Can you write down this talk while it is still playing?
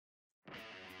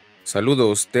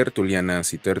Saludos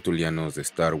tertulianas y tertulianos de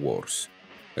Star Wars.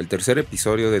 El tercer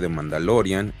episodio de The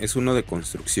Mandalorian es uno de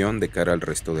construcción de cara al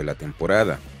resto de la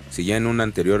temporada. Si ya en un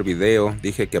anterior video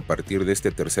dije que a partir de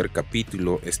este tercer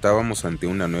capítulo estábamos ante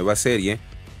una nueva serie,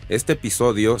 este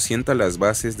episodio sienta las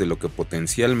bases de lo que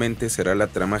potencialmente será la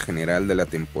trama general de la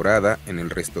temporada en el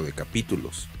resto de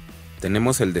capítulos.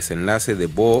 Tenemos el desenlace de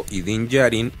Bo y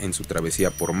Djarin en su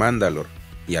travesía por Mandalore,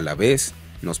 y a la vez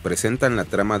nos presentan la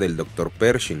trama del Dr.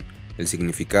 Pershing, el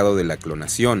significado de la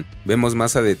clonación, vemos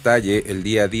más a detalle el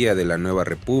día a día de la Nueva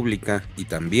República y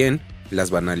también las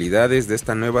banalidades de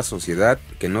esta nueva sociedad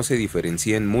que no se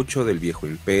diferencian mucho del viejo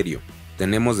imperio.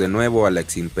 Tenemos de nuevo a la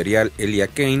eximperial Elia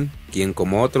Kane, quien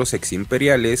como otros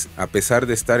eximperiales, a pesar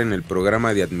de estar en el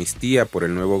programa de amnistía por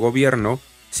el nuevo gobierno,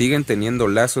 siguen teniendo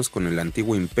lazos con el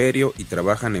antiguo imperio y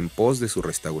trabajan en pos de su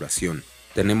restauración.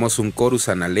 Tenemos un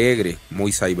Coruscant alegre,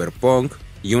 muy cyberpunk,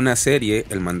 y una serie,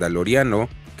 El Mandaloriano,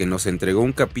 que nos entregó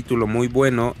un capítulo muy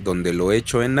bueno donde lo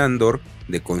hecho en Andor,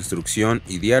 de construcción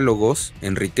y diálogos,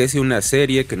 enriquece una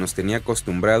serie que nos tenía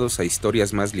acostumbrados a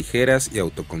historias más ligeras y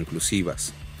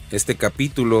autoconclusivas. Este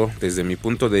capítulo, desde mi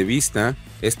punto de vista,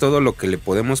 es todo lo que le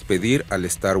podemos pedir al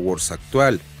Star Wars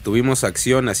actual. Tuvimos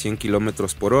acción a 100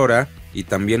 km/h y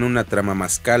también una trama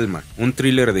más calma, un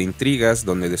thriller de intrigas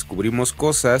donde descubrimos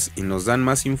cosas y nos dan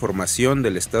más información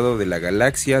del estado de la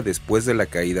galaxia después de la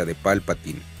caída de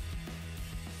Palpatine.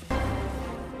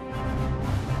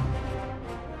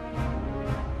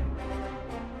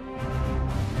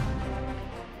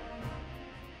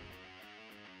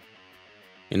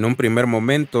 En un primer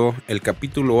momento, el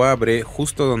capítulo abre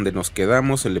justo donde nos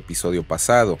quedamos el episodio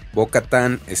pasado.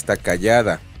 Katan está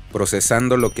callada,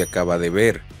 procesando lo que acaba de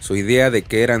ver. Su idea de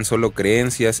que eran solo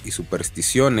creencias y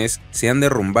supersticiones se han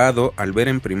derrumbado al ver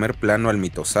en primer plano al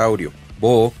mitosaurio.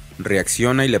 Bo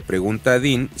reacciona y le pregunta a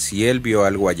Din si él vio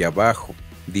algo allá abajo.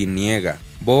 Din niega.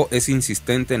 Bo es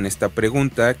insistente en esta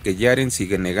pregunta que Djarin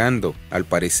sigue negando. Al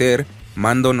parecer,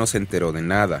 Mando no se enteró de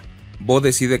nada. Bo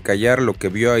decide callar lo que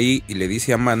vio ahí y le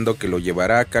dice a Mando que lo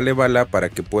llevará a Kalevala para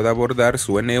que pueda abordar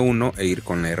su N1 e ir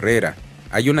con la herrera.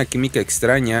 Hay una química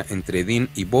extraña entre Din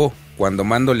y Bo. Cuando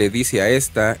Mando le dice a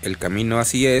esta el camino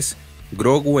así es,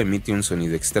 Grogu emite un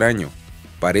sonido extraño.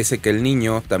 Parece que el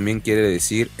niño también quiere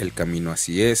decir el camino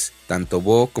así es. Tanto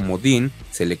Bo como Din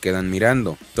se le quedan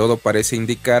mirando. Todo parece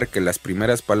indicar que las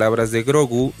primeras palabras de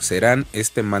Grogu serán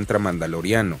este mantra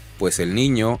mandaloriano, pues el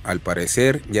niño, al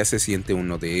parecer, ya se siente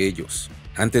uno de ellos.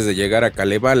 Antes de llegar a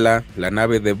Kalevala, la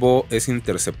nave de Bo es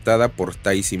interceptada por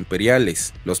TIEs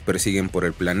imperiales. Los persiguen por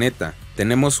el planeta.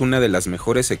 Tenemos una de las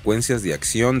mejores secuencias de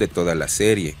acción de toda la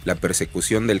serie. La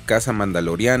persecución del caza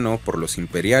mandaloriano por los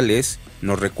imperiales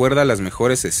nos recuerda las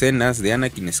mejores escenas de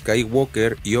Anakin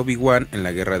Skywalker y Obi-Wan en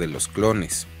la Guerra de los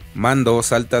Clones. Mando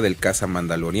salta del caza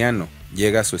mandaloriano,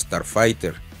 llega a su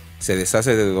Starfighter, se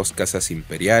deshace de 2 cazas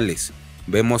imperiales.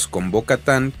 Vemos con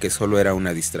Bo-Katan que solo era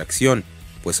una distracción,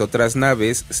 pues otras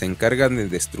naves se encargan de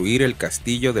destruir el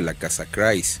castillo de la casa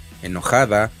Kryze.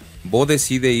 Enojada, Bo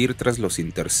decide ir tras los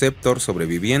Interceptor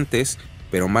sobrevivientes,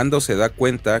 pero Mando se da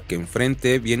cuenta que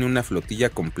enfrente viene una flotilla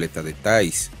completa de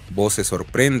TIEs. Bo se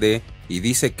sorprende y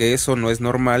dice que eso no es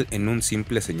normal en un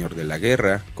simple señor de la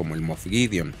guerra, como el Moff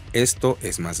Gideon. Esto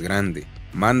es más grande.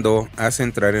 Mando hace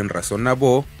entrar en razón a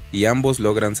Bo y ambos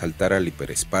logran saltar al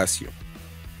hiperespacio.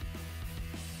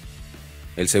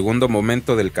 El segundo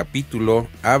momento del capítulo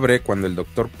abre cuando el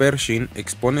Dr. Pershing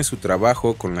expone su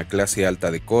trabajo con la clase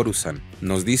alta de Coruscant.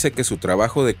 Nos dice que su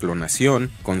trabajo de clonación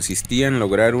consistía en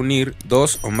lograr unir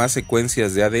 2 o más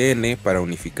secuencias de ADN para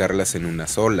unificarlas en una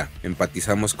sola.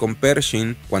 Empatizamos con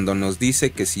Pershing cuando nos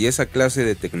dice que si esa clase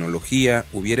de tecnología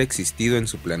hubiera existido en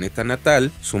su planeta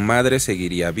natal, su madre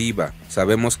seguiría viva.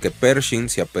 Sabemos que Pershing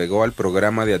se apegó al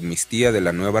programa de amnistía de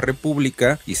la Nueva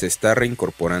República y se está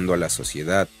reincorporando a la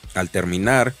sociedad. Al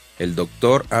terminar, el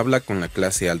doctor habla con la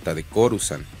clase alta de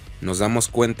Coruscant. Nos damos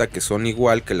cuenta que son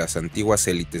igual que las antiguas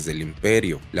élites del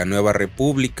imperio. La Nueva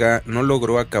República no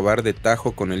logró acabar de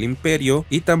tajo con el imperio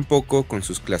y tampoco con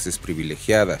sus clases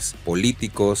privilegiadas,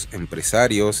 políticos,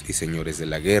 empresarios y señores de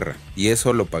la guerra, y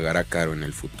eso lo pagará caro en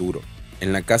el futuro.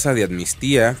 En la casa de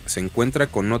amnistía se encuentra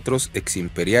con otros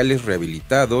eximperiales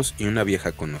rehabilitados y una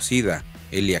vieja conocida,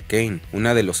 Elia Kane,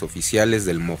 una de los oficiales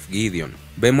del Moff Gideon.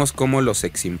 Vemos cómo los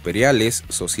eximperiales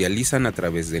socializan a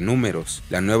través de números.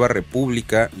 La Nueva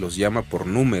República los llama por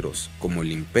números, como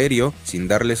el Imperio, sin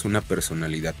darles una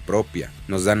personalidad propia.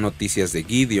 Nos dan noticias de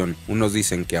Gideon, unos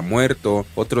dicen que ha muerto,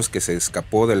 otros que se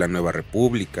escapó de la Nueva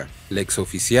República. La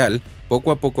exoficial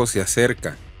poco a poco se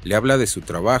acerca, le habla de su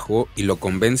trabajo y lo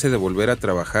convence de volver a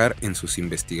trabajar en sus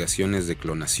investigaciones de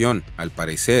clonación. Al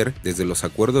parecer, desde los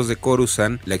acuerdos de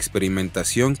Coruscant, la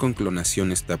experimentación con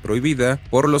clonación está prohibida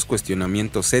por los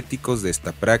cuestionamientos éticos de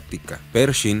esta práctica.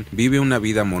 Pershing vive una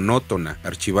vida monótona,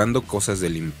 archivando cosas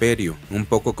del Imperio, un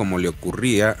poco como le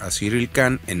ocurría a Cyril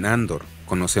Khan en Andor.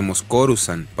 Conocemos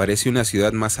Coruscant, parece una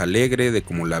ciudad más alegre de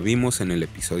como la vimos en el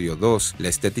episodio 2, la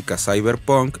estética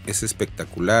cyberpunk es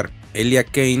espectacular. Elia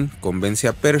Kane convence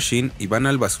a Pershing y van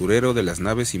al basurero de las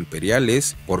naves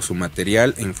imperiales por su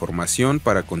material e información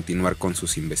para continuar con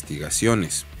sus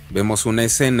investigaciones. Vemos una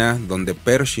escena donde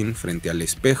Pershing, frente al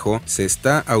espejo, se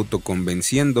está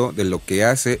autoconvenciendo de lo que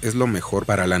hace es lo mejor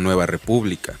para la Nueva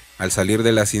República. Al salir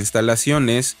de las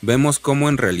instalaciones, vemos cómo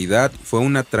en realidad fue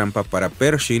una trampa para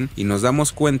Pershing y nos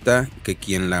damos cuenta que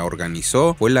quien la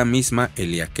organizó fue la misma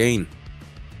Elia Kane.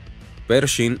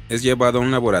 Pershing es llevado a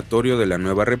un laboratorio de la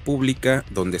Nueva República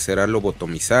donde será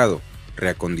lobotomizado,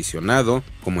 reacondicionado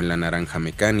como en la naranja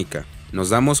mecánica. Nos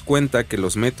damos cuenta que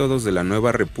los métodos de la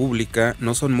Nueva República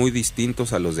no son muy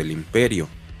distintos a los del Imperio.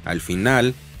 Al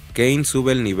final, Kane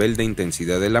sube el nivel de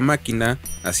intensidad de la máquina,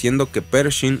 haciendo que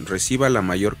Pershing reciba la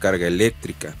mayor carga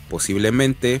eléctrica,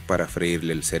 posiblemente para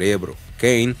freírle el cerebro.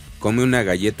 Kane come una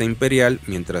galleta imperial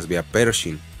mientras ve a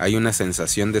Pershing. Hay una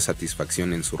sensación de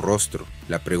satisfacción en su rostro.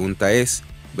 La pregunta es,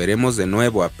 ¿veremos de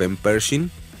nuevo a Pen Pershing?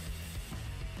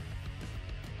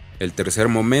 El tercer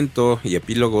momento y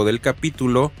epílogo del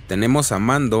capítulo, tenemos a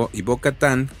Mando y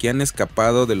Katan que han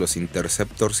escapado de los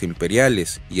interceptors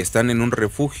imperiales y están en un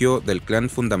refugio del clan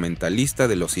fundamentalista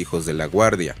de los Hijos de la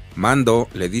Guardia. Mando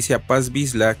le dice a Paz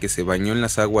Vizsla que se bañó en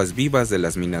las aguas vivas de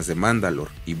las minas de Mandalore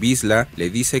y Vizsla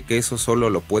le dice que eso solo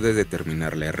lo puede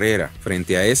determinar la herrera.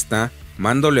 Frente a esta,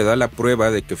 Mando le da la prueba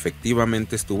de que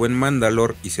efectivamente estuvo en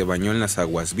Mandalore y se bañó en las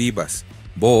aguas vivas.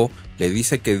 Bo le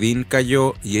dice que Din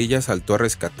cayó y ella saltó a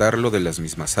rescatarlo de las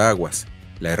mismas aguas.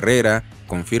 La herrera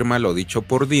confirma lo dicho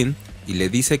por Din y le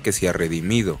dice que se ha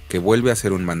redimido, que vuelve a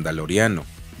ser un mandaloriano.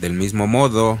 Del mismo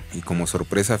modo, y como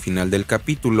sorpresa final del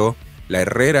capítulo, la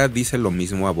herrera dice lo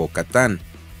mismo a Katan.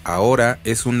 Ahora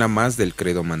es una más del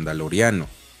credo mandaloriano.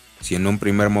 Si en un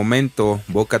primer momento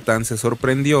Katan se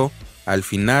sorprendió, al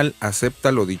final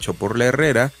acepta lo dicho por la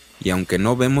herrera y aunque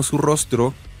no vemos su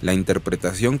rostro, la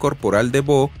interpretación corporal de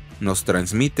Bo nos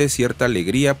transmite cierta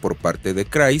alegría por parte de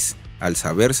Kryze al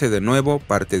saberse de nuevo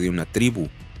parte de una tribu,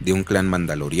 de un clan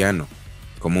mandaloriano.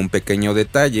 Como un pequeño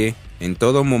detalle, en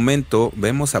todo momento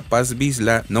vemos a Paz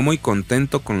Vizsla no muy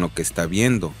contento con lo que está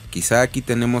viendo. Quizá aquí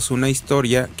tenemos una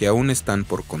historia que aún están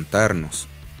por contarnos.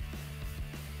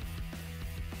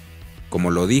 Como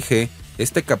lo dije,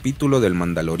 este capítulo del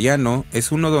Mandaloriano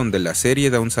es uno donde la serie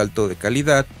da un salto de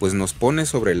calidad, pues nos pone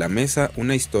sobre la mesa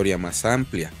una historia más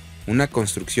amplia, una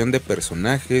construcción de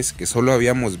personajes que solo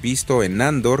habíamos visto en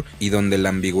Andor y donde la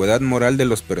ambigüedad moral de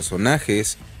los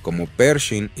personajes, como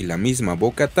Pershing y la misma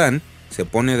Katan, se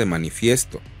pone de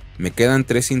manifiesto. Me quedan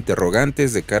 3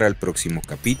 interrogantes de cara al próximo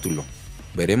capítulo.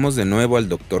 ¿Veremos de nuevo al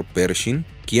Dr. Pershing?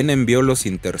 ¿Quién envió los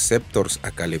Interceptors a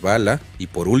Kalevala? Y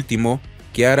por último,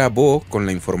 ¿qué hará Bo con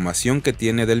la información que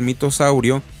tiene del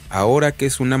mitosaurio ahora que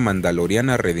es una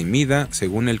mandaloriana redimida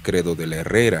según el credo de la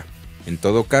herrera? En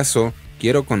todo caso,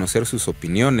 quiero conocer sus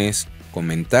opiniones,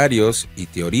 comentarios y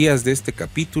teorías de este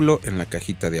capítulo en la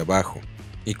cajita de abajo.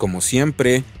 Y como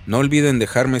siempre, no olviden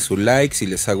dejarme su like si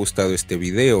les ha gustado este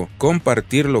video,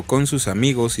 compartirlo con sus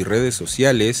amigos y redes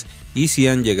sociales y si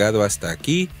han llegado hasta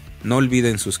aquí, no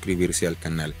olviden suscribirse al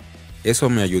canal.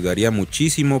 Eso me ayudaría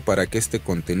muchísimo para que este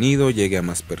contenido llegue a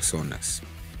más personas.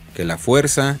 Que la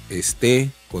fuerza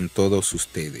esté con todos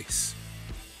ustedes.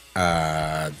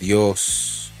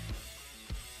 Adiós.